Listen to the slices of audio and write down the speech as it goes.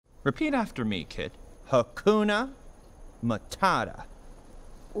Repeat after me, kid. Hakuna Matata.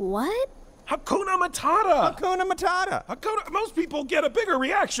 What? Hakuna Matata! Hakuna Matata. Most people get a bigger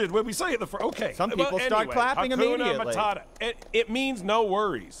reaction when we say it the first. Okay. Some people start clapping immediately. Hakuna Matata. It means no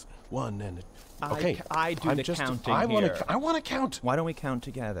worries. One and okay. I do the counting here. I want to count. Why don't we count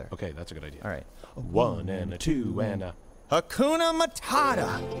together? Okay, that's a good idea. All right. One and a two and a... Hakuna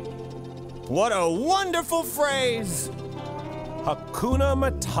Matata. What a wonderful phrase. Hakuna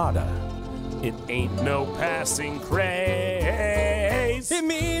Matata. It ain't no passing craze. It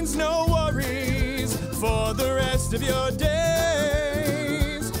means no worries for the rest of your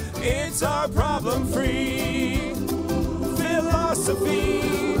days. It's our problem-free philosophy.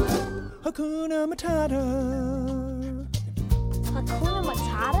 Hakuna Matata. Hakuna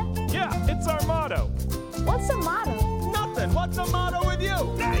Matata? Yeah, it's our motto. What's a motto? Nothing. What's the motto with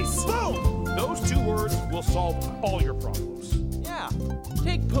you? Nice! Boom! Those 2 words will solve all your problems. Yeah.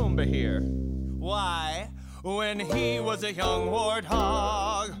 Take Pumbaa here. Why, when he was a young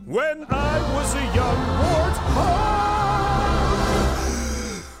warthog. When I was a young warthog.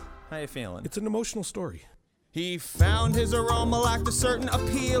 How you feeling? It's an emotional story. He found his aroma lacked a certain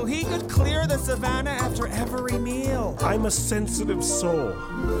appeal. He could clear the savannah after every meal. I'm a sensitive soul,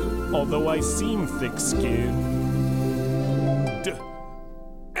 although I seem thick-skinned.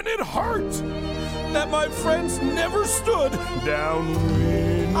 And it hurt that my friends never stood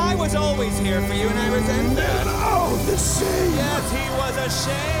downwind. I was always here for you and I resented it. And oh, the shame! Yes, he was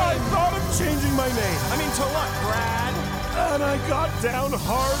ashamed. I thought of changing my name. I mean, to what, Brad? And I got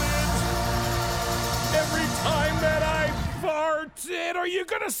downhearted every time that I farted. Are you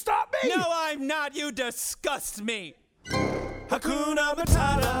gonna stop me? No, I'm not. You disgust me. Hakuna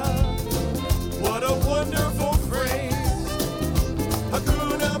Matata. What a wonderful phrase.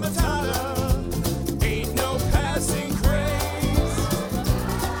 Hakuna Matata. Ain't no passing craze.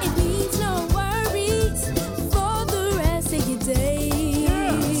 It means no worries for the rest of your days.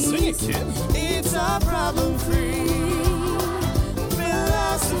 Yeah, sing it, kid. It's a problem-free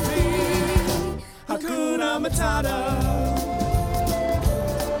philosophy. Hakuna Matata.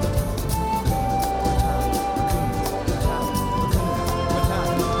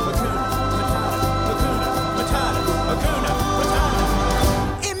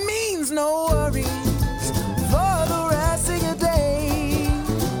 It means no worries for the rest of your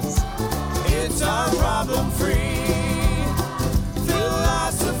days. It's our problem-free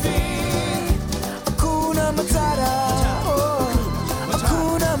philosophy. Hakuna Matata.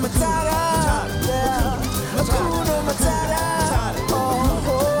 Hakuna Matata. Yeah. Hakuna Matata.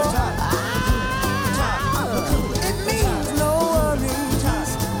 It means no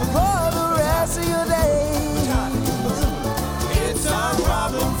worries for the rest of your days. It's our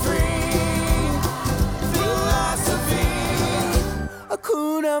problem-free philosophy.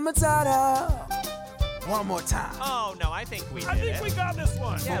 Hakuna Matata. One more time. Oh, no, I think we did I think it. we got this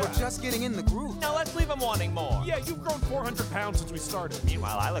one. We're just getting in the groove. No, let's leave him wanting more. Yeah, you've grown 400 pounds since we started.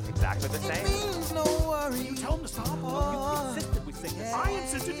 Meanwhile, I look exactly the It same. means no worries. Tell him to stop. You insisted we sing this song. I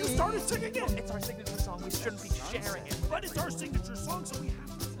insisted you started singing it. It's our signature song. We shouldn't be sharing it. But it's our signature song, so we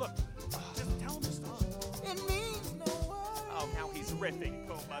have to. Look, just tell him to stop. It means no worries. Oh, now he's riffing,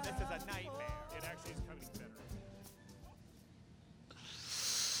 Pumbaa. This is a nightmare. It actually is coming better.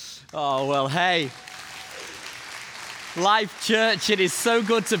 Oh, well, hey. Life Church, it is so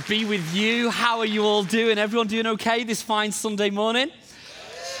good to be with you. How are you all doing? Everyone doing okay this fine Sunday morning?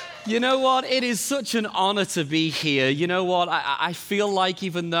 You know what? It is such an honor to be here. You know what? I feel like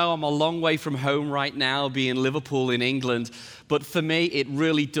even though I'm a long way from home right now, being Liverpool in England, but for me, it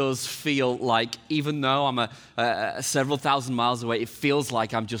really does feel like, even though I'm several thousand miles away, it feels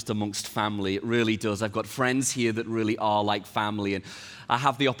like I'm just amongst family. It really does. I've got friends here that really are like family. And I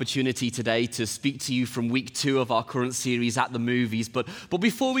have the opportunity today to speak to you from week 2 of our current series at the movies. But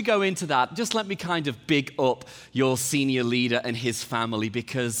before we go into that, just let me kind of big up your senior leader and his family,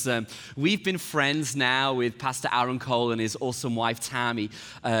 because we've been friends now with Pastor Aaron Cole and his awesome wife Tammy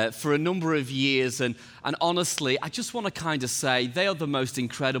for a number of years. And honestly, I just want to kind of say they are the most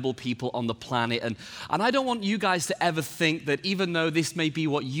incredible people on the planet. And I don't want you guys to ever think that even though this may be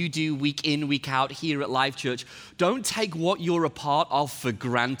what you do week in, week out here at Life Church, don't take what you're a part of for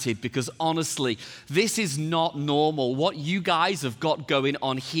granted, because honestly, this is not normal. What you guys have got going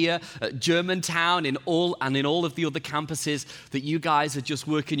on here at Germantown in all of the other campuses that you guys are just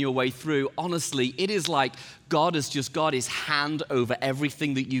working your way through, honestly, it is like God has just got his hand over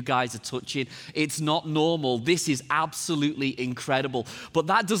everything that you guys are touching. It's not normal. This is absolutely incredible. But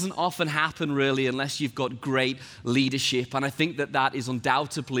that doesn't often happen really unless you've got great leadership. And I think that is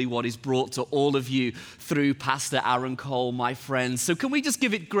undoubtedly what is brought to all of you through Pastor Aaron Cole, my friends. So can we just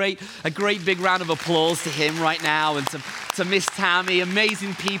give it a great big round of applause to him right now, and to Miss Tammy,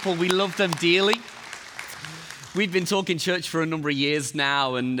 amazing people. We love them dearly. We've been talking church for a number of years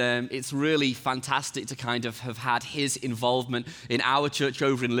now, and it's really fantastic to kind of have had his involvement in our church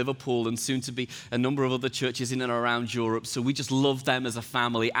over in Liverpool, and soon to be a number of other churches in and around Europe. So we just love them as a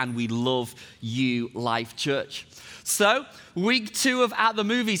family, and we love you, Life Church. So, week 2 of At the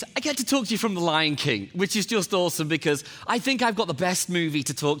Movies, I get to talk to you from The Lion King, which is just awesome because I think I've got the best movie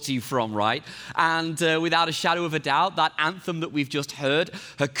to talk to you from, right? And without a shadow of a doubt, that anthem that we've just heard,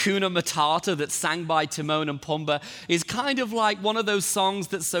 Hakuna Matata, that's sang by Timon and Pumbaa, is kind of like one of those songs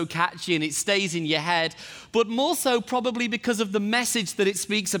that's so catchy and it stays in your head, but more so probably because of the message that it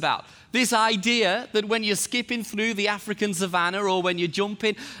speaks about. This idea that when you're skipping through the African savannah or when you're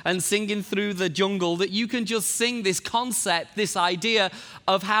jumping and singing through the jungle, that you can just sing this concept, this idea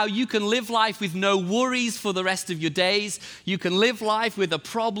of how you can live life with no worries for the rest of your days. You can live life with a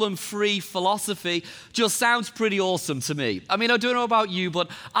problem-free philosophy. Just sounds pretty awesome to me. I mean, I don't know about you,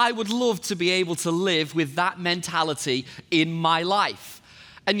 but I would love to be able to live with that mentality in my life.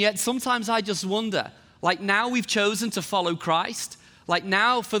 And yet sometimes I just wonder, like now we've chosen to follow Christ. Like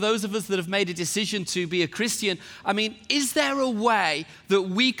now, for those of us that have made a decision to be a Christian, I mean, is there a way that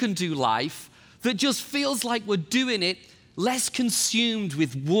we can do life that just feels like we're doing it less consumed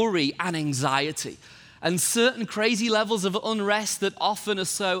with worry and anxiety and certain crazy levels of unrest that often are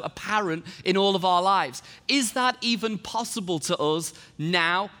so apparent in all of our lives? Is that even possible to us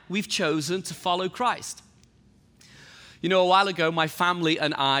now we've chosen to follow Christ? You know, a while ago, my family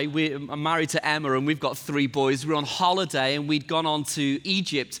and I'm married to Emma, and we've got 3 boys. We were on holiday, and we'd gone on to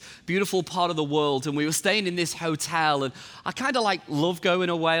Egypt, beautiful part of the world, and we were staying in this hotel, and I kind of like love going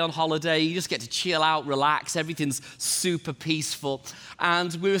away on holiday. You just get to chill out, relax, everything's super peaceful.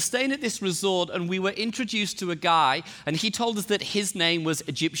 And we were staying at this resort, and we were introduced to a guy, and he told us that his name was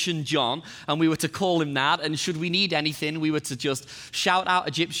Egyptian John, and we were to call him that, and should we need anything, we were to just shout out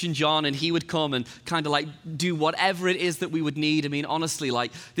Egyptian John, and he would come and kind of like do whatever it is that we would need. I mean, honestly,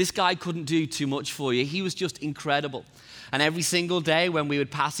 like this guy couldn't do too much for you. He was just incredible. And every single day when we would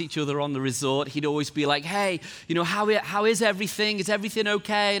pass each other on the resort, he'd always be like, hey, you know, how is everything? Is everything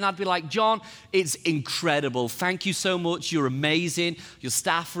okay? And I'd be like, John, it's incredible. Thank you so much. You're amazing. Your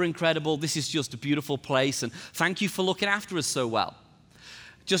staff are incredible. This is just a beautiful place. And thank you for looking after us so well.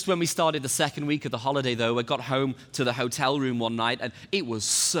 Just when we started the second week of the holiday, though, I got home to the hotel room one night, and it was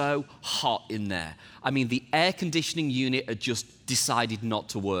so hot in there. I mean, the air conditioning unit had just decided not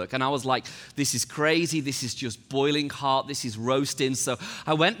to work. And I was like, this is crazy. This is just boiling hot. This is roasting. So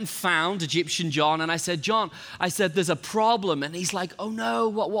I went and found Egyptian John, and I said, John, there's a problem. And he's like, oh no,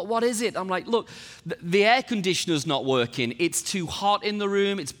 what is it? I'm like, look, the air conditioner's not working. It's too hot in the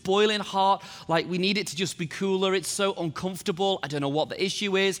room. It's boiling hot. Like, we need it to just be cooler. It's so uncomfortable. I don't know what the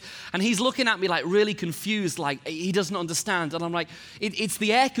issue is. And he's looking at me like really confused, like he doesn't understand. And I'm like, it's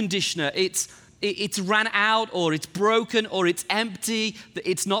the air conditioner. It's ran out, or it's broken, or it's empty.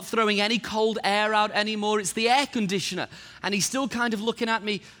 It's not throwing any cold air out anymore. It's the air conditioner. And he's still kind of looking at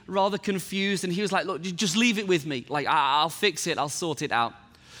me rather confused. And he was like, look, just leave it with me. Like, I'll fix it. I'll sort it out.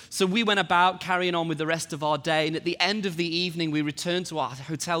 So we went about carrying on with the rest of our day. And at the end of the evening, we returned to our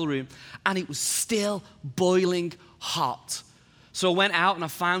hotel room, and it was still boiling hot. So I went out and I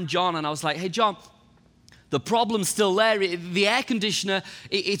found John, and I was like, hey, John, the problem's still there. The air conditioner,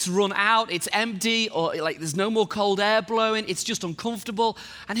 it's run out, it's empty, or like there's no more cold air blowing. It's just uncomfortable.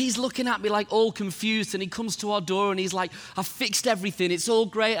 And he's looking at me like all confused, and he comes to our door and he's like, I've fixed everything. It's all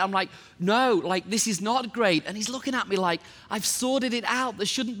great. I'm like, no, like this is not great. And he's looking at me like, I've sorted it out. There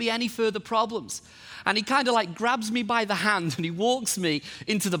shouldn't be any further problems. And he kind of like grabs me by the hand and he walks me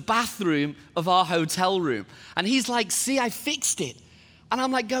into the bathroom of our hotel room. And he's like, see, I fixed it. And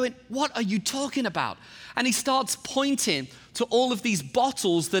I'm like going, what are you talking about? And he starts pointing to all of these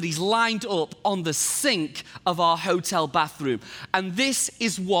bottles that he's lined up on the sink of our hotel bathroom. And this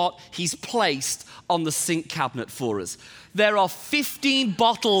is what he's placed on the sink cabinet for us. There are 15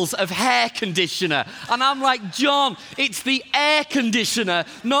 bottles of hair conditioner. And I'm like, John, it's the air conditioner,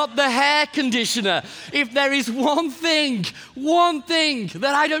 not the hair conditioner. If there is one thing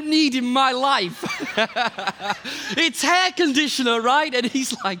that I don't need in my life, it's hair conditioner, right? And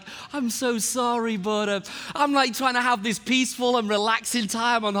he's like, I'm so sorry, but I'm like trying to have this peaceful and relaxing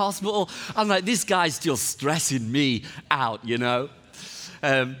time on hospital. I'm like, this guy's just stressing me out, you know?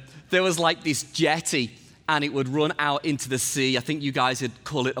 There was like this jetty and it would run out into the sea. I think you guys would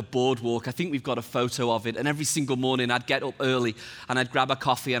call it a boardwalk. I think we've got a photo of it. And every single morning I'd get up early and I'd grab a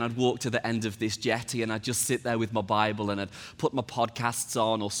coffee and I'd walk to the end of this jetty and I'd just sit there with my Bible and I'd put my podcasts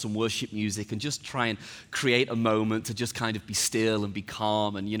on or some worship music and just try and create a moment to just kind of be still and be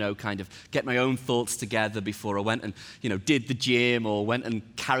calm and, kind of get my own thoughts together before I went and, did the gym or went and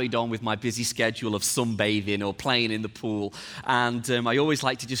carried on with my busy schedule of sunbathing or playing in the pool. And I always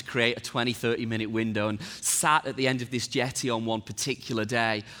like to just create a 20, 30-minute window. And sat at the end of this jetty on one particular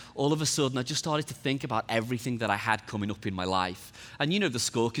day, all of a sudden I just started to think about everything that I had coming up in my life. And you know the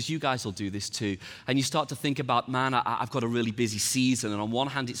score, because you guys will do this too. And you start to think about, man, I've got a really busy season. And on one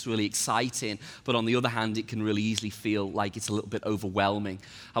hand, it's really exciting. But on the other hand, it can really easily feel like it's a little bit overwhelming.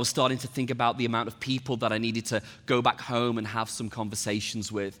 I was starting to think about the amount of people that I needed to go back home and have some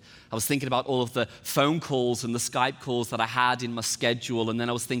conversations with. I was thinking about all of the phone calls and the Skype calls that I had in my schedule. And then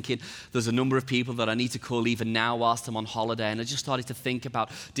I was thinking, there's a number of people that I need to call even now whilst I'm on holiday. And I just started to think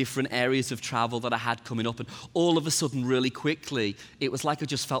about different areas of travel that I had coming up. And all of a sudden, really quickly, it was like I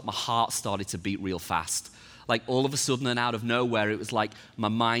just felt my heart started to beat real fast. Like all of a sudden and out of nowhere, it was like my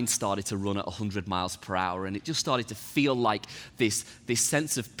mind started to run at 100 miles per hour. And it just started to feel like this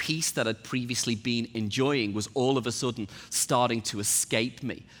sense of peace that I'd previously been enjoying was all of a sudden starting to escape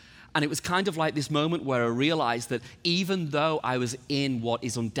me. And it was kind of like this moment where I realized that even though I was in what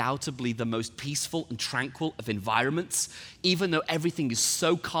is undoubtedly the most peaceful and tranquil of environments, even though everything is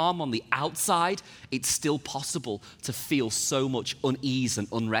so calm on the outside, it's still possible to feel so much unease and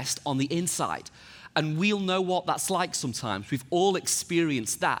unrest on the inside. And we'll know what that's like sometimes. We've all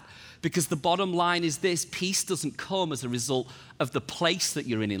experienced that. Because the bottom line is this: peace doesn't come as a result of the place that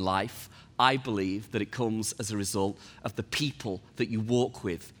you're in life. I believe that it comes as a result of the people that you walk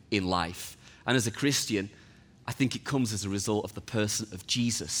with in life. And as a Christian, I think it comes as a result of the person of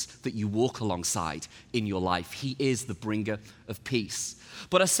Jesus that you walk alongside in your life. He is the bringer of peace.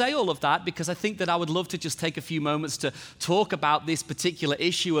 But I say all of that because I think that I would love to just take a few moments to talk about this particular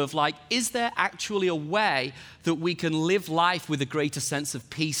issue of is there actually a way that we can live life with a greater sense of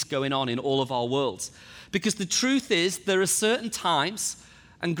peace going on in all of our worlds? Because the truth is, there are certain times,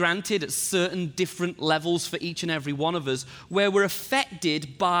 and granted at certain different levels for each and every one of us, where we're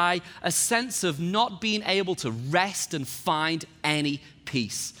affected by a sense of not being able to rest and find any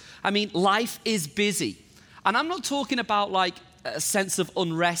peace. I mean, life is busy. And I'm not talking about a sense of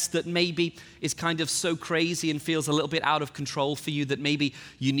unrest that maybe is kind of so crazy and feels a little bit out of control for you that maybe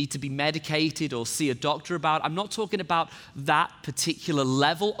you need to be medicated or see a doctor about. I'm not talking about that particular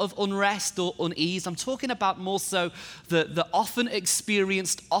level of unrest or unease. I'm talking about more so the often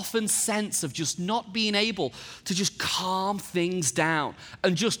experienced, often sense of just not being able to just calm things down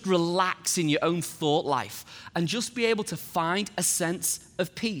and just relax in your own thought life and just be able to find a sense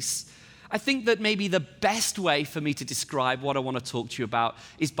of peace. I think that maybe the best way for me to describe what I want to talk to you about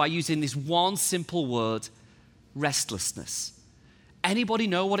is by using this one simple word: restlessness. Anybody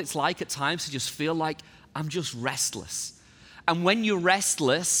know what it's like at times to just feel like I'm just restless? And when you're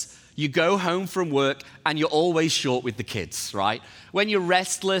restless, you go home from work and you're always short with the kids, right? When you're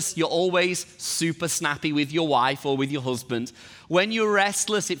restless, you're always super snappy with your wife or with your husband. When you're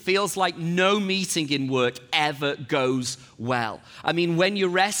restless, it feels like no meeting in work ever goes well. I mean, when you're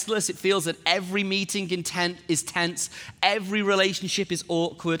restless, it feels that every meeting is tense, every relationship is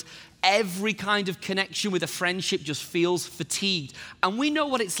awkward, every kind of connection with a friendship just feels fatigued. And we know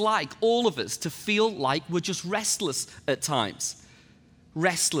what it's like, all of us, to feel like we're just restless at times.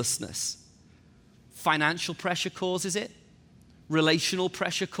 Restlessness. Financial pressure causes it. Relational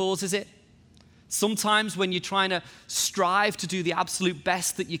pressure causes it. Sometimes when you're trying to strive to do the absolute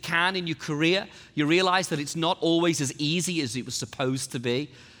best that you can in your career, you realize that it's not always as easy as it was supposed to be.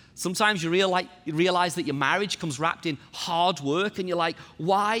 Sometimes you realize that your marriage comes wrapped in hard work and you're like,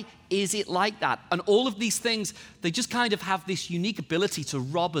 why is it like that? And all of these things, they just kind of have this unique ability to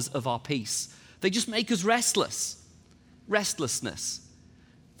rob us of our peace. They just make us restless. Restlessness.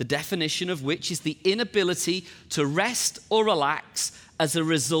 The definition of which is the inability to rest or relax as a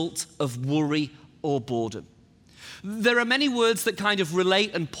result of worry or boredom. There are many words that kind of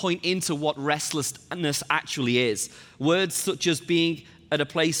relate and point into what restlessness actually is. Words such as being at a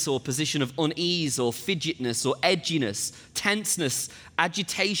place or position of unease or fidgetness or edginess, tenseness,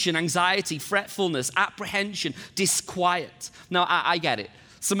 agitation, anxiety, fretfulness, apprehension, disquiet. Now, I get it.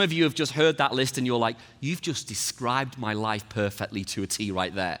 Some of you have just heard that list and you're like, you've just described my life perfectly to a T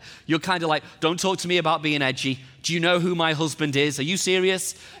right there. You're kind of like, don't talk to me about being edgy. Do you know who my husband is? Are you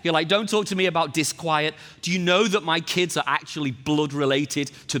serious? You're like, don't talk to me about disquiet. Do you know that my kids are actually blood related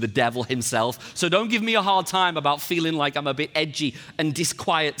to the devil himself? So don't give me a hard time about feeling like I'm a bit edgy and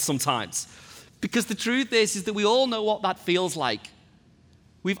disquiet sometimes. Because the truth is that we all know what that feels like.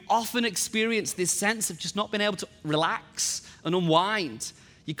 We've often experienced this sense of just not being able to relax and unwind.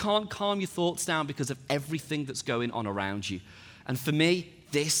 You can't calm your thoughts down because of everything that's going on around you. And for me,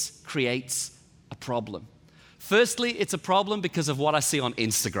 this creates a problem. Firstly, it's a problem because of what I see on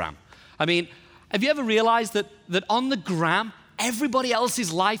Instagram. I mean, have you ever realized that on the gram, everybody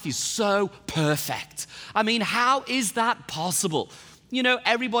else's life is so perfect? I mean, how is that possible? You know,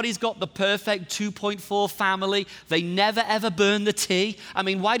 everybody's got the perfect 2.4 family. They never ever burn the tea. I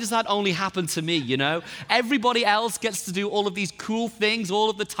mean, why does that only happen to me, you know? Everybody else gets to do all of these cool things all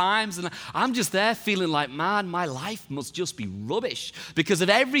of the times, and I'm just there feeling like, man, my life must just be rubbish because of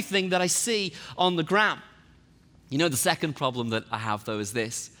everything that I see on the gram. You know, the second problem that I have, though, is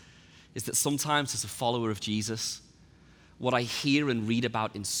this, is that sometimes as a follower of Jesus, what I hear and read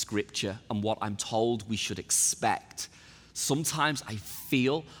about in Scripture and what I'm told we should expect, sometimes I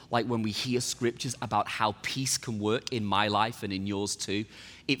feel like when we hear scriptures about how peace can work in my life and in yours too,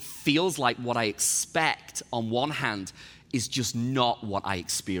 it feels like what I expect on one hand is just not what I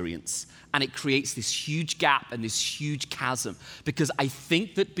experience. And it creates this huge gap and this huge chasm because I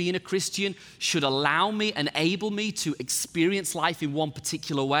think that being a Christian should allow me, enable me to experience life in one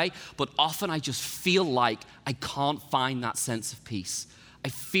particular way, but often I just feel like I can't find that sense of peace. I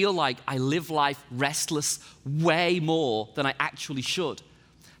feel like I live life restless way more than I actually should,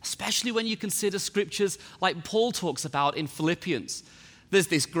 especially when you consider scriptures like Paul talks about in Philippians. There's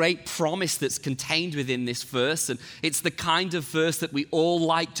this great promise that's contained within this verse, and it's the kind of verse that we all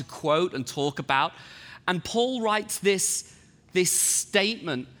like to quote and talk about. And Paul writes this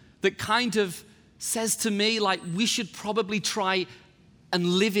statement that kind of says to me, like, we should probably try and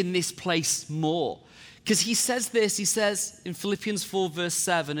live in this place more. Because he says this, he says in Philippians 4 verse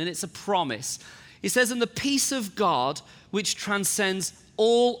 7, and it's a promise. He says, and the peace of God, which transcends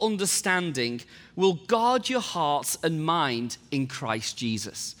all understanding, will guard your hearts and mind in Christ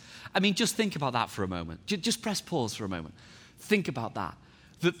Jesus. I mean, just think about that for a moment. Just press pause for a moment. Think about that.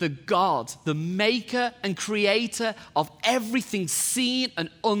 That the God, the maker and creator of everything seen and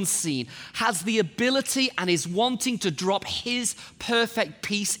unseen, has the ability and is wanting to drop his perfect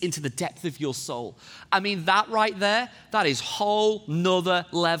peace into the depth of your soul. I mean, that right there, that is whole nother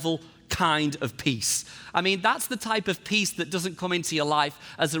level kind of peace. I mean, that's the type of peace that doesn't come into your life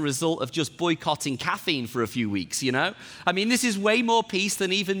as a result of just boycotting caffeine for a few weeks, you know? I mean, this is way more peace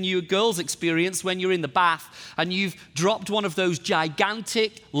than even you girls experience when you're in the bath and you've dropped one of those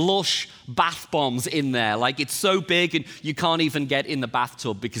gigantic, lush bath bombs in there. Like, it's so big and you can't even get in the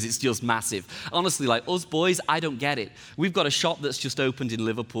bathtub because it's just massive. Honestly, like us boys, I don't get it. We've got a shop that's just opened in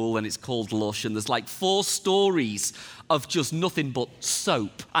Liverpool and it's called Lush, and there's like 4 stories of just nothing but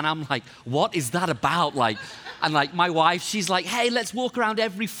soap. And I'm like, what is that about? And my wife, she's like, hey, let's walk around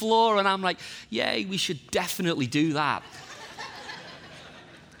every floor. And I'm like, yay, we should definitely do that.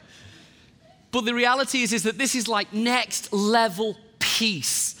 But the reality is that this is like next level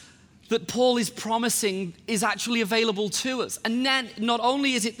peace that Paul is promising is actually available to us. And then not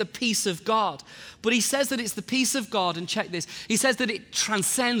only is it the peace of God, but he says that it's the peace of God, and check this, he says that it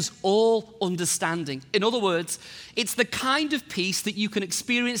transcends all understanding. In other words, it's the kind of peace that you can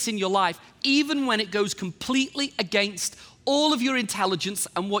experience in your life even when it goes completely against all of your intelligence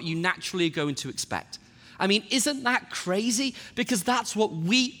and what you naturally are going to expect. I mean, isn't that crazy? Because that's what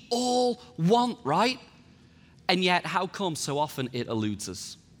we all want, right? And yet, how come so often it eludes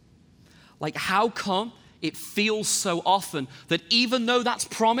us? Like, how come it feels so often that even though that's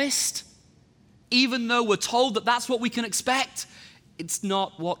promised, even though we're told that that's what we can expect, it's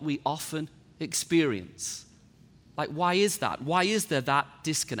not what we often experience? Like, why is that? Why is there that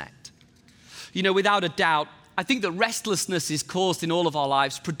disconnect? You know, without a doubt, I think that restlessness is caused in all of our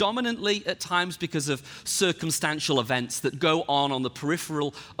lives predominantly at times because of circumstantial events that go on the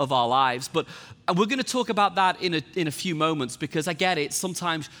peripheral of our lives. But we're going to talk about that in a few moments, because I get it.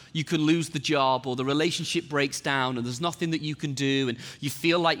 Sometimes you can lose the job or the relationship breaks down and there's nothing that you can do and you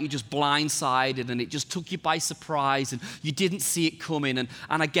feel like you're just blindsided and it just took you by surprise and you didn't see it coming. And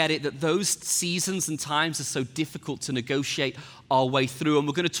I get it that those seasons and times are so difficult to negotiate our way through. And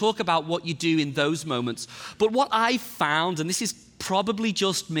we're going to talk about what you do in those moments. But what I found, and this is probably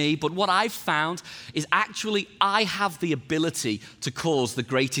just me, but what I've found is actually I have the ability to cause the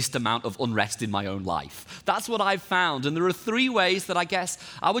greatest amount of unrest in my own life. That's what I've found. And there are 3 ways that I guess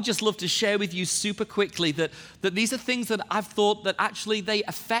I would just love to share with you super quickly that these are things that I've thought that actually they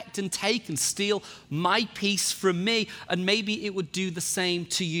affect and take and steal my peace from me, and maybe it would do the same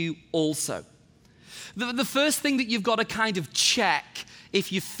to you also. The first thing that you've got to kind of check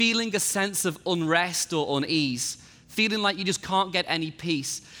if you're feeling a sense of unrest or unease, feeling like you just can't get any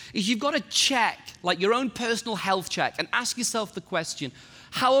peace, is you've got to check, like your own personal health check, and ask yourself the question,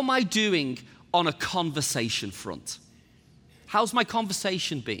 how am I doing on a conversation front? How's my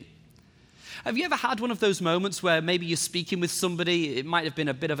conversation been? Have you ever had one of those moments where maybe you're speaking with somebody, it might have been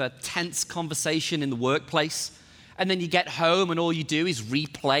a bit of a tense conversation in the workplace, and then you get home and all you do is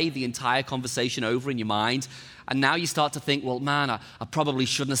replay the entire conversation over in your mind, and now you start to think, well, man, I probably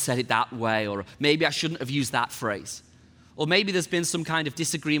shouldn't have said it that way, or maybe I shouldn't have used that phrase. Or maybe there's been some kind of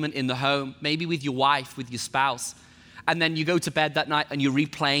disagreement in the home, maybe with your wife, with your spouse, and then you go to bed that night and you're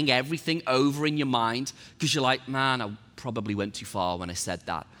replaying everything over in your mind because you're like, man, I probably went too far when I said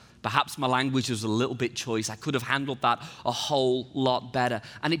that. Perhaps my language was a little bit choice. I could have handled that a whole lot better.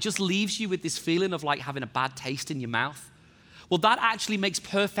 And it just leaves you with this feeling of like having a bad taste in your mouth. Well, that actually makes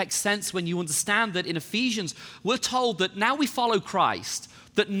perfect sense when you understand that in Ephesians, we're told that now we follow Christ,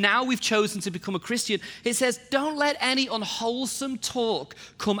 that now we've chosen to become a Christian. It says, don't let any unwholesome talk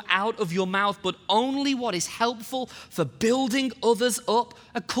come out of your mouth, but only what is helpful for building others up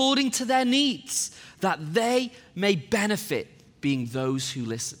according to their needs, that they may benefit, being those who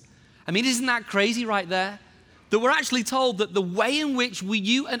listen. I mean, isn't that crazy right there? That we're actually told that the way in which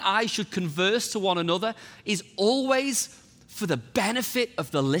you and I should converse to one another is always for the benefit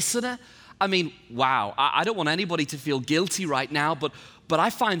of the listener. I mean, wow, I don't want anybody to feel guilty right now, but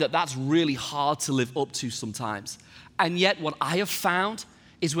I find that that's really hard to live up to sometimes. And yet what I have found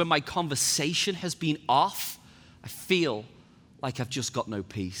is when my conversation has been off, I feel like I've just got no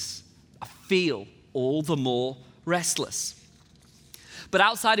peace. I feel all the more restless. But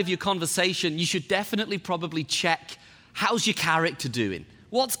outside of your conversation, you should definitely probably check, how's your character doing?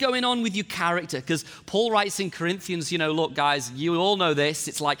 What's going on with your character? Because Paul writes in Corinthians, look, guys, you all know this.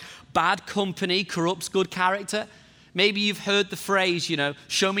 It's like bad company corrupts good character. Maybe you've heard the phrase,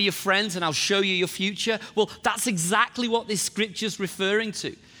 show me your friends and I'll show you your future. Well, that's exactly what this scripture's referring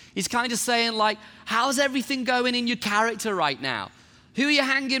to. He's kind of saying like, how's everything going in your character right now? Who are you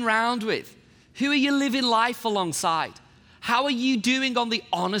hanging around with? Who are you living life alongside? How are you doing on the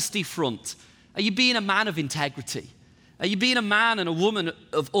honesty front? Are you being a man of integrity? Are you being a man and a woman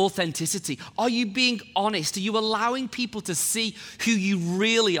of authenticity? Are you being honest? Are you allowing people to see who you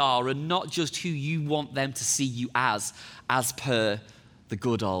really are and not just who you want them to see you as per the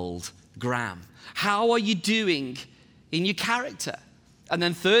good old Graham? How are you doing in your character? And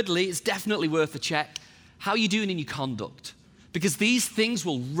then thirdly, it's definitely worth a check. How are you doing in your conduct? Because these things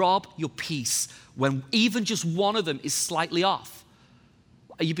will rob your peace when even just one of them is slightly off.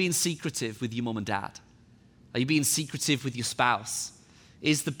 Are you being secretive with your mum and dad? Are you being secretive with your spouse?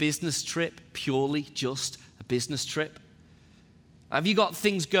 Is the business trip purely just a business trip? Have you got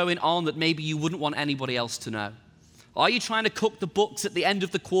things going on that maybe you wouldn't want anybody else to know? Are you trying to cook the books at the end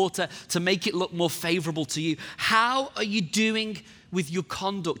of the quarter to make it look more favorable to you? How are you doing with your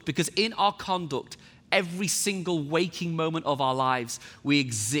conduct? Because in our conduct, every single waking moment of our lives, we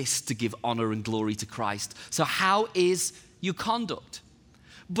exist to give honor and glory to Christ. So how is your conduct?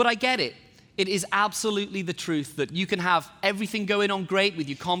 But I get it. It is absolutely the truth that you can have everything going on great with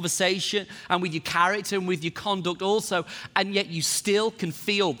your conversation and with your character and with your conduct also, and yet you still can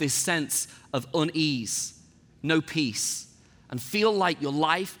feel this sense of unease, no peace, and feel like your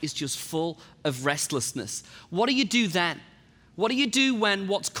life is just full of restlessness. What do you do then? What do you do when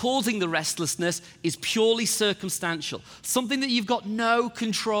what's causing the restlessness is purely circumstantial? Something that you've got no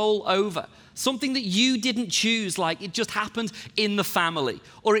control over. Something that you didn't choose, like it just happened in the family,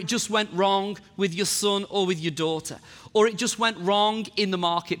 or it just went wrong with your son or with your daughter, or it just went wrong in the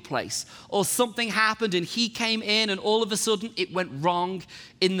marketplace, or something happened and he came in and all of a sudden it went wrong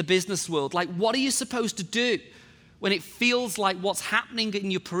in the business world. Like, what are you supposed to do when it feels like what's happening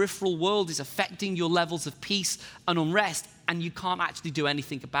in your peripheral world is affecting your levels of peace and unrest and you can't actually do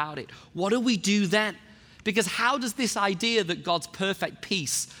anything about it? What do we do then? Because how does this idea that God's perfect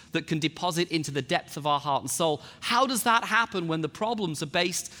peace that can deposit into the depth of our heart and soul, how does that happen when the problems are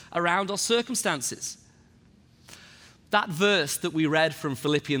based around our circumstances? That verse that we read from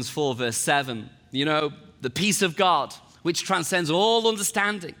Philippians 4 verse 7, the peace of God, which transcends all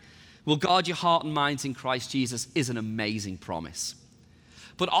understanding, will guard your heart and minds in Christ Jesus, is an amazing promise.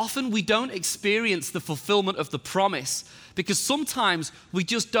 But often we don't experience the fulfillment of the promise because sometimes we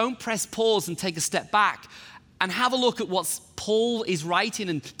just don't press pause and take a step back and have a look at what Paul is writing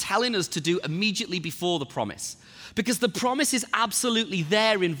and telling us to do immediately before the promise. Because the promise is absolutely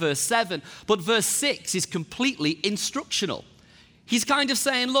there in verse 7, but verse 6 is completely instructional. He's kind of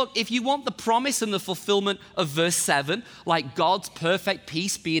saying, look, if you want the promise and the fulfillment of verse 7, like God's perfect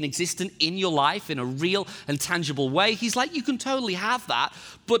peace being existent in your life in a real and tangible way, he's like, you can totally have that.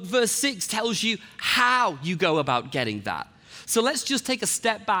 But verse 6 tells you how you go about getting that. So let's just take a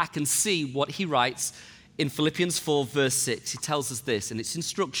step back and see what he writes in Philippians 4, verse 6. He tells us this, and it's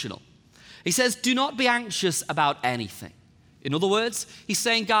instructional. He says, do not be anxious about anything. In other words, he's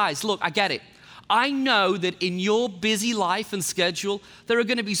saying, guys, look, I get it. I know that in your busy life and schedule, there are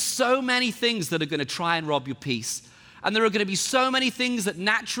going to be so many things that are going to try and rob your peace. And there are going to be so many things that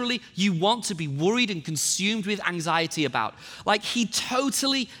naturally you want to be worried and consumed with anxiety about. Like, he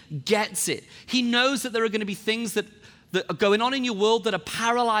totally gets it. He knows that there are going to be things that are going on in your world that are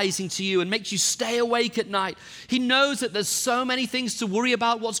paralyzing to you and makes you stay awake at night. He knows that there's so many things to worry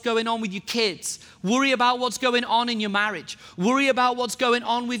about what's going on with your kids. Worry about what's going on in your marriage. Worry about what's going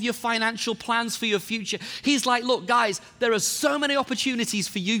on with your financial plans for your future. He's like, look, guys, there are so many opportunities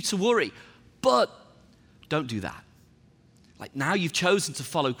for you to worry, but don't do that. Like, now you've chosen to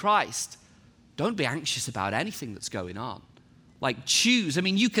follow Christ, don't be anxious about anything that's going on. Like, choose. I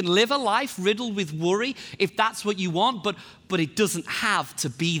mean, you can live a life riddled with worry if that's what you want, but it doesn't have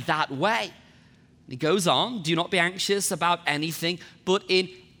to be that way. He goes on, do not be anxious about anything, but in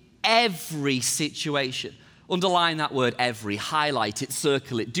every situation. Underline that word every, highlight it,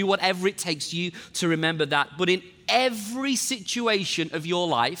 circle it, do whatever it takes you to remember that. But in every situation of your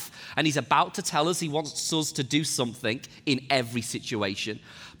life, and he's about to tell us he wants us to do something in every situation.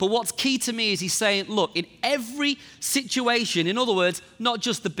 But what's key to me is he's saying, look, in every situation, in other words, not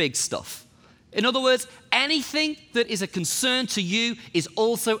just the big stuff. In other words, anything that is a concern to you is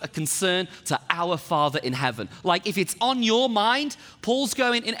also a concern to our Father in heaven. Like, if it's on your mind, Paul's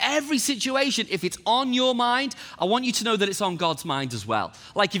going, in every situation, if it's on your mind, I want you to know that it's on God's mind as well.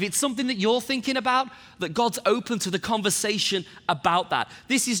 Like, if it's something that you're thinking about, that God's open to the conversation about that.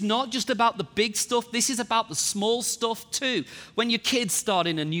 This is not just about the big stuff, this is about the small stuff too. When your kids start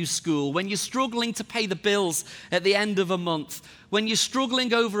in a new school, when you're struggling to pay the bills at the end of a month, when you're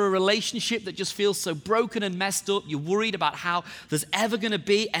struggling over a relationship that just feels so broken and messed up, you're worried about how there's ever going to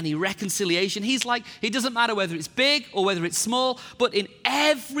be any reconciliation. He's like, it doesn't matter whether it's big or whether it's small, but in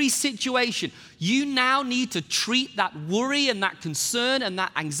every situation, you now need to treat that worry and that concern and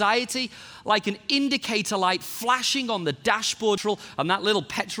that anxiety like an indicator light flashing on the dashboard, and that little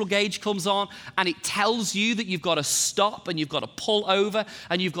petrol gauge comes on and it tells you that you've got to stop and you've got to pull over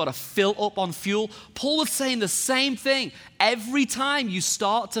and you've got to fill up on fuel. Paul was saying the same thing. Every time you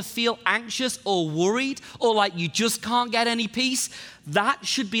start to feel anxious or worried or like you just can't get any peace, that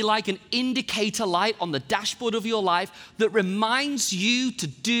should be like an indicator light on the dashboard of your life that reminds you to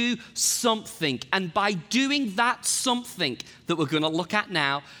do something. And by doing that something that we're going to look at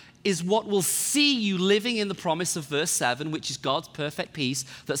now is what will see you living in the promise of verse 7, which is God's perfect peace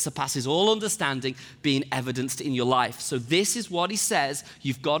that surpasses all understanding being evidenced in your life. So this is what he says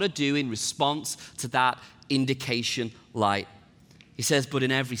you've got to do in response to that indication light. He says, but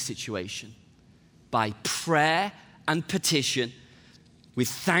in every situation, by prayer and petition, with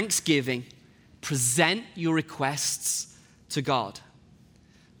thanksgiving, present your requests to God.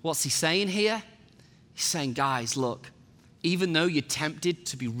 What's he saying here? He's saying, guys, look, even though you're tempted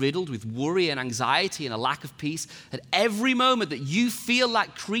to be riddled with worry and anxiety and a lack of peace, at every moment that you feel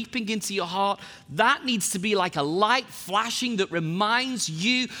that creeping into your heart, that needs to be like a light flashing that reminds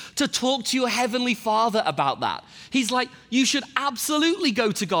you to talk to your Heavenly Father about that. He's like, you should absolutely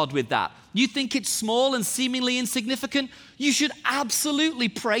go to God with that. You think it's small and seemingly insignificant? You should absolutely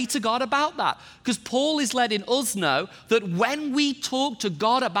pray to God about that. Because Paul is letting us know that when we talk to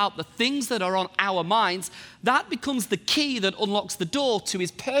God about the things that are on our minds, that becomes the key that unlocks the door to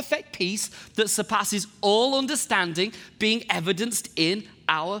his perfect peace that surpasses all understanding being evidenced in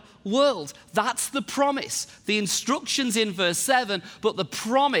our world. That's the promise. The instructions in verse 7, but the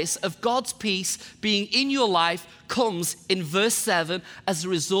promise of God's peace being in your life comes in verse 7 as a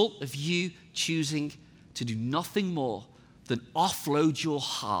result of you choosing to do nothing more than offload your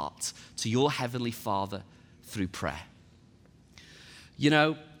heart to your Heavenly Father through prayer. You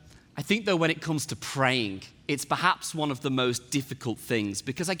know, I think though when it comes to praying, it's perhaps one of the most difficult things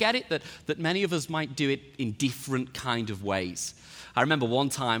because I get it that many of us might do it in different kind of ways. I remember one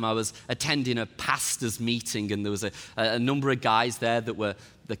time I was attending a pastor's meeting and there was a number of guys there that were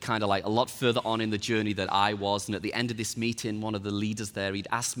kind of like a lot further on in the journey that I was. And at the end of this meeting, one of the leaders there, he'd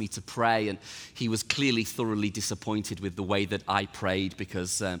asked me to pray, and he was clearly thoroughly disappointed with the way that I prayed,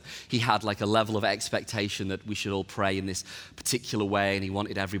 because he had like a level of expectation that we should all pray in this particular way, and he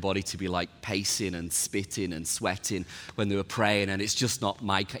wanted everybody to be like pacing and spitting and sweating when they were praying, and it's just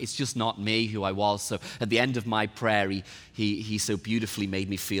not me who I was. So at the end of my prayer, he so beautifully made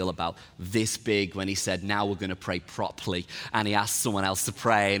me feel about this big when he said, now we're going to pray properly, and he asked someone else to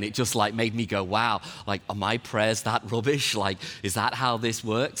pray. And it just like made me go, wow, like, are my prayers that rubbish? Like, is that how this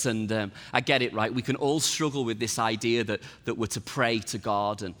works? And I get it, right? We can all struggle with this idea that we're to pray to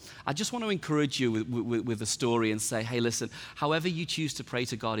God. And I just want to encourage you with a story and say, hey, listen, however you choose to pray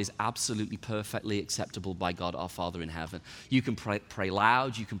to God is absolutely perfectly acceptable by God, our Father in heaven. You can pray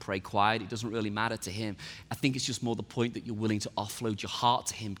loud, you can pray quiet. It doesn't really matter to him. I think it's just more the point that you're willing to offload your heart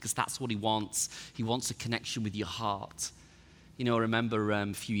to him, because that's what he wants. He wants a connection with your heart. You know, I remember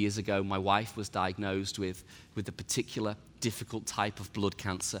a few years ago, my wife was diagnosed with a particular difficult type of blood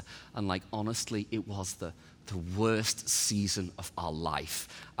cancer. And like, honestly, it was the worst season of our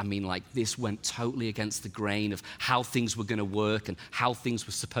life. I mean, like, this went totally against the grain of how things were going to work and how things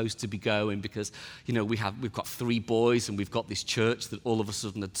were supposed to be going, because, you know, we've got 3 boys, and we've got this church that all of a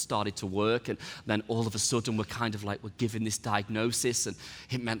sudden had started to work, and then all of a sudden we're given this diagnosis, and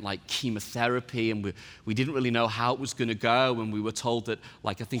it meant like chemotherapy, and we didn't really know how it was going to go, and we were told that,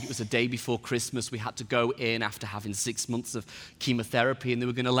 like, I think it was a day before Christmas, we had to go in after having 6 months of chemotherapy, and they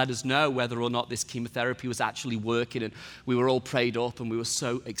were going to let us know whether or not this chemotherapy was actually working. And we were all prayed up, and we were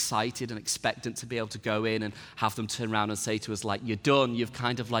so excited and expectant to be able to go in and have them turn around and say to us, like, you're done. You've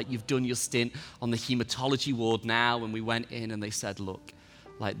done your stint on the hematology ward now. And we went in, and they said, look,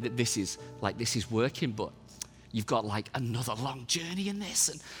 this is working, but you've got like another long journey in this.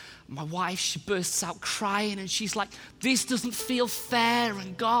 And my wife, she bursts out crying, and she's like, this doesn't feel fair,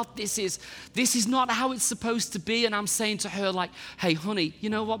 and God, this is not how it's supposed to be. And I'm saying to her, like, hey, honey, you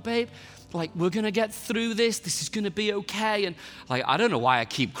know what, babe? Like, we're going to get through this. This is going to be okay. And like, I don't know why I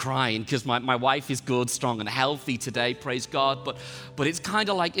keep crying, because my wife is good, strong, and healthy today, praise God. But it's kind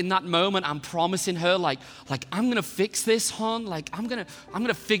of like in that moment, I'm promising her, like I'm going to fix this, hon. Like, I'm going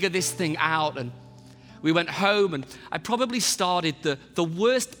to figure this thing out. And we went home, and I probably started the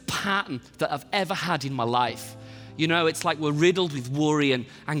worst pattern that I've ever had in my life. You know, it's like we're riddled with worry and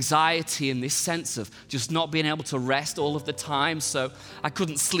anxiety and this sense of just not being able to rest all of the time. So I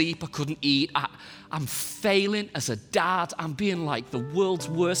couldn't sleep, I couldn't eat. I'm failing as a dad. I'm being like the world's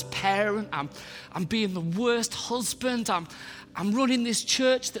worst parent. I'm being the worst husband. I'm running this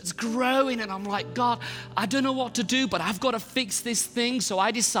church that's growing, and I'm like, God, I don't know what to do, but I've got to fix this thing. So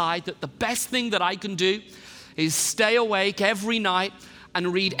I decide that the best thing that I can do is stay awake every night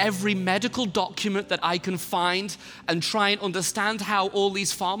and read every medical document that I can find and try and understand how all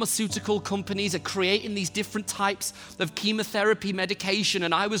these pharmaceutical companies are creating these different types of chemotherapy medication.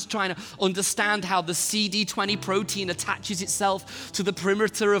 And I was trying to understand how the CD20 protein attaches itself to the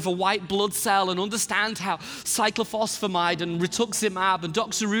perimeter of a white blood cell, and understand how cyclophosphamide and rituximab and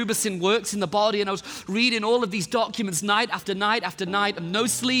doxorubicin works in the body. And I was reading all of these documents night after night after night, and no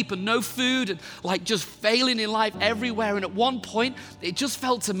sleep and no food, and like just failing in life everywhere. And at one point, it just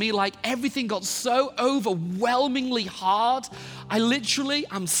felt to me like everything got so overwhelmingly hard.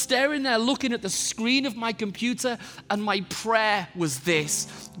 I'm staring there looking at the screen of my computer, and my prayer was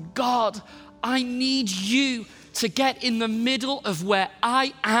this: God, I need you to get in the middle of where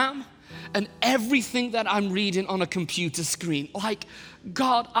I am and everything that I'm reading on a computer screen. Like,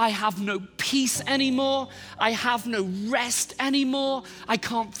 God, I have no peace anymore. I have no rest anymore. I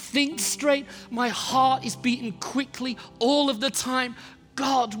can't think straight. My heart is beating quickly all of the time.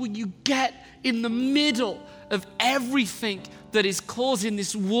 God, will you get in the middle of everything that is causing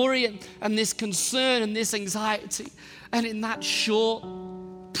this worry and this concern and this anxiety? And in that short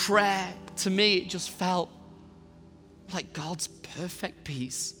prayer, to me, it just felt like God's perfect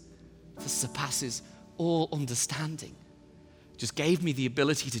peace that surpasses all understanding just gave me the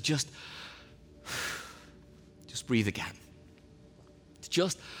ability to just breathe again. To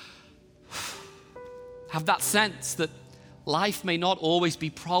just have that sense that life may not always be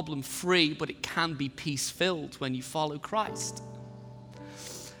problem-free, but it can be peace-filled when you follow Christ.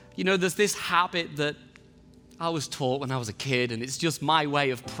 You know, there's this habit that I was taught when I was a kid, and it's just my way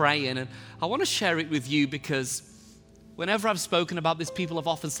of praying, and I want to share it with you because whenever I've spoken about this, people have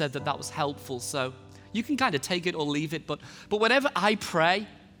often said that was helpful, so you can kind of take it or leave it, but whenever I pray,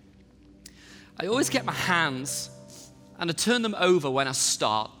 I always get my hands and I turn them over when I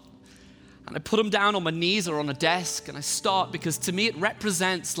start. And I put them down on my knees or on a desk, and I start, because to me it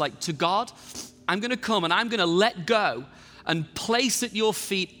represents, like, to God, I'm going to come and I'm going to let go and place at your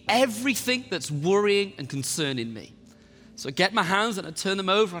feet everything that's worrying and concerning me. So I get my hands and I turn them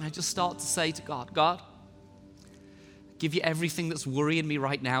over and I just start to say to God, God, I give you everything that's worrying me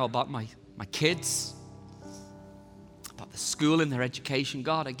right now about my kids, about the school and their education.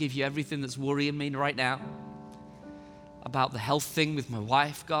 God, I give you everything that's worrying me right now. About the health thing with my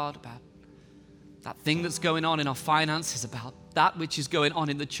wife, God, about that thing that's going on in our finances, about that which is going on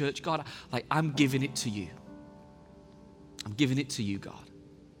in the church. God, I'm giving it to you. I'm giving it to you, God.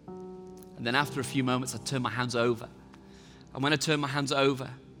 And then after a few moments, I turn my hands over. And when I turn my hands over,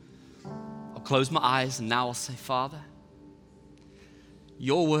 I'll close my eyes and now I'll say, Father,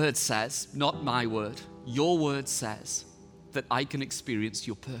 your word says, not my word, your word says that I can experience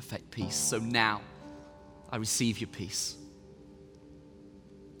your perfect peace. So now I receive your peace.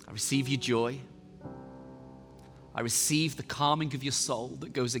 I receive your joy. I receive the calming of your soul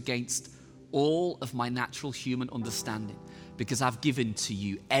that goes against all of my natural human understanding, because I've given to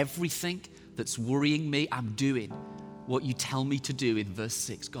you everything that's worrying me. I'm doing what you tell me to do in verse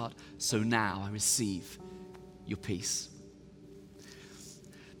 6, God. So now I receive your peace.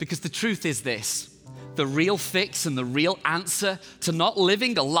 Because the truth is this, the real fix and the real answer to not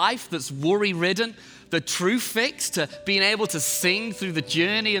living a life that's worry-ridden, the true fix to being able to sing through the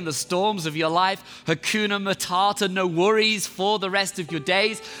journey and the storms of your life, Hakuna Matata, no worries for the rest of your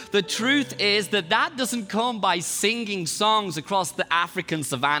days. The truth is that doesn't come by singing songs across the African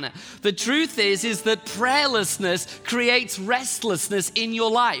savannah. The truth is that prayerlessness creates restlessness in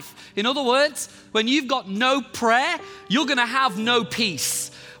your life. In other words, when you've got no prayer, you're going to have no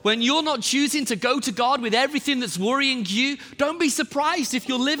peace. When you're not choosing to go to God with everything that's worrying you, don't be surprised if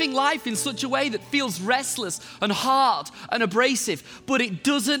you're living life in such a way that feels restless and hard and abrasive. But it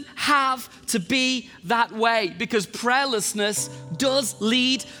doesn't have to be that way, because prayerlessness does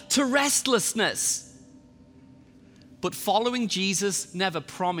lead to restlessness. But following Jesus never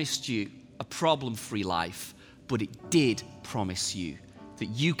promised you a problem-free life, but it did promise you that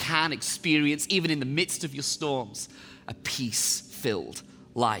you can experience, even in the midst of your storms, a peace-filled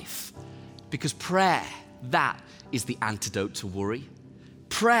life. Because prayer, that is the antidote to worry.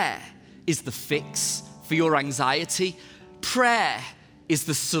 Prayer is the fix for your anxiety. Prayer is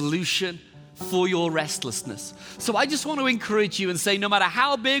the solution for your restlessness. So I just want to encourage you and say, no matter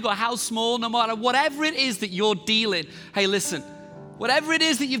how big or how small, no matter whatever it is that you're dealing, hey, listen, whatever it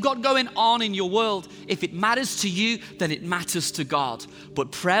is that you've got going on in your world, if it matters to you, then it matters to God.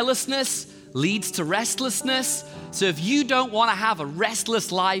 But prayerlessness leads to restlessness. So if you don't want to have a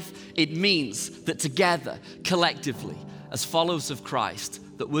restless life, it means that together, collectively, as followers of Christ,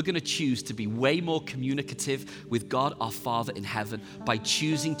 that we're going to choose to be way more communicative with God, our Father in heaven, by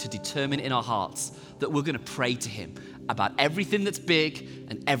choosing to determine in our hearts that we're going to pray to Him about everything that's big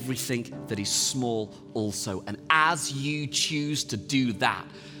and everything that is small also. And as you choose to do that,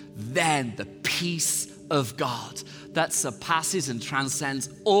 then the peace of God that surpasses and transcends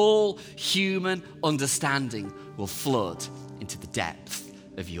all human understanding will flood into the depth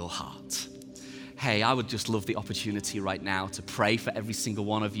of your heart. Hey, I would just love the opportunity right now to pray for every single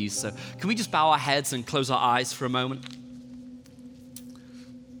one of you. So can we just bow our heads and close our eyes for a moment?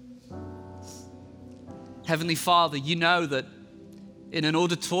 Heavenly Father, you know that in an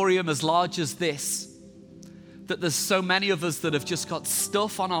auditorium as large as this, that there's so many of us that have just got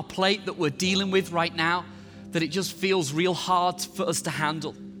stuff on our plate that we're dealing with right now, that it just feels real hard for us to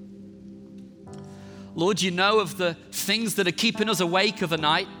handle. Lord, you know of the things that are keeping us awake of the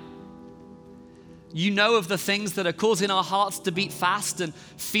night. You know of the things that are causing our hearts to beat fast and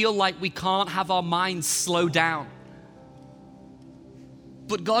feel like we can't have our minds slow down.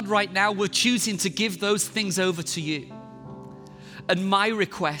 But God, right now, we're choosing to give those things over to you. And my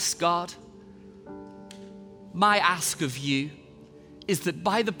request, God, my ask of you is that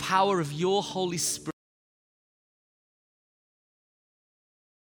by the power of your Holy Spirit,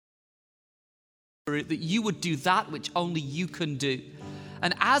 that you would do that which only you can do.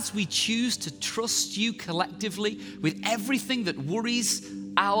 And as we choose to trust you collectively with everything that worries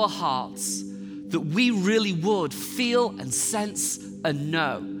our hearts, that we really would feel and sense and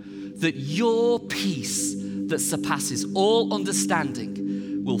know that your peace that surpasses all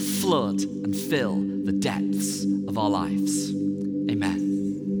understanding will flood and fill the depths of our lives. Amen.